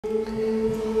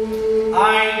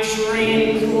I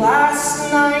dreamed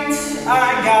last night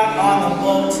I got on a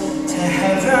boat to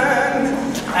heaven,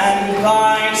 and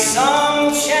by some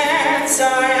chance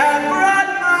I had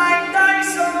brought my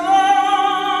dice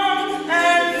along,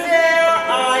 and there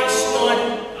I stood,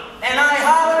 and I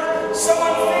hollered,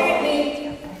 someone feed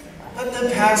me, but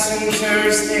the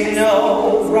passengers, they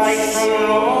know right from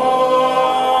wrong.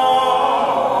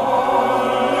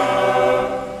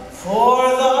 For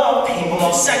the people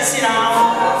all said, sit down,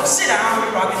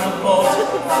 you're rocking the boat.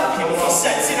 People all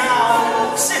said, sit down,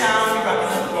 you're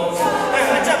rocking the boat. And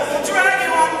the devil will drag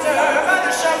you under by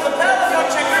the sharp lapel of your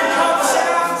checkered coat. Sit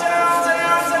down,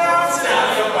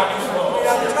 you're rocking the boat.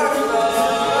 You're rocking the boat.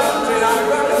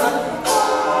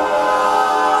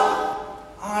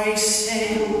 I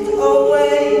sailed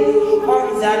away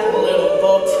on that little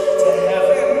boat to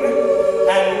heaven,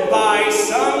 and by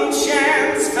some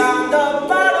chance found a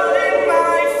bottle in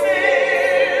my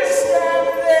fist, and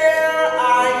there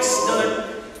I stood,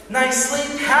 nicely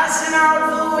passing out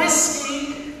the whiskey,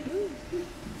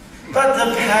 but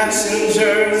the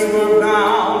passengers were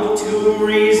bound to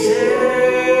resist.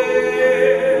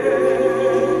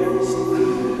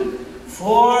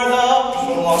 For the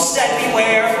people all said,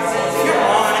 beware, you're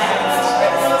on a heaven's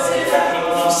trip.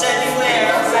 People all said,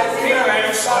 beware, you're at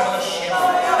the start of the ship,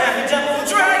 and the devil will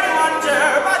drag you under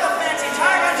by the fancy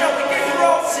time and joke and give you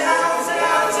rope. Sit down,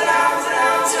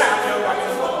 you're rocking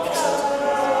the boat.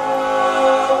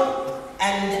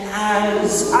 And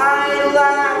as I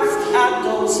laughed at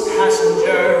those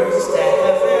passengers to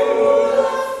heaven,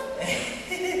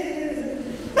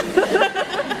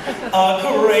 a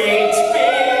great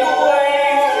big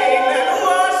wave came and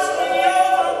washed me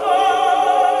overboard,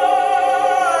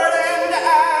 and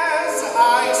as I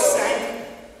sank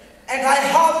and I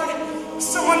hollered,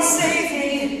 someone save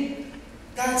me,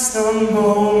 that's the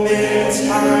moment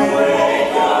I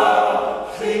wake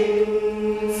up,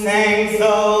 thank the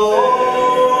Lord.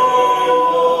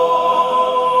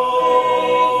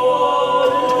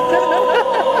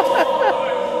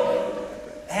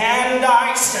 And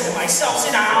I said to myself,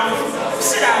 sit down, you're rocking the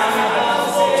boat.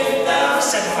 I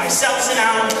said to myself, sit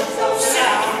down, you're rocking the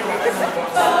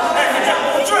boat. And the devil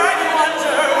will drag you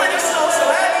under with your soul so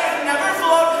heavy you never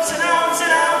float. Sit down,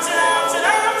 you're rocking the boat. Sit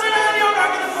down, you're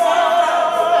rocking the boat.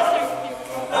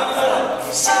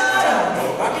 Sit down,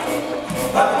 you're rocking the boat.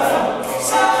 Sit down, you're rocking the boat.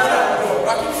 Sit down, you're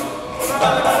rocking the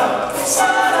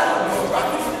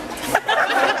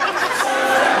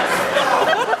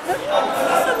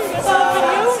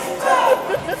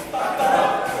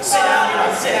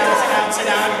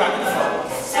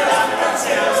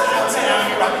boat.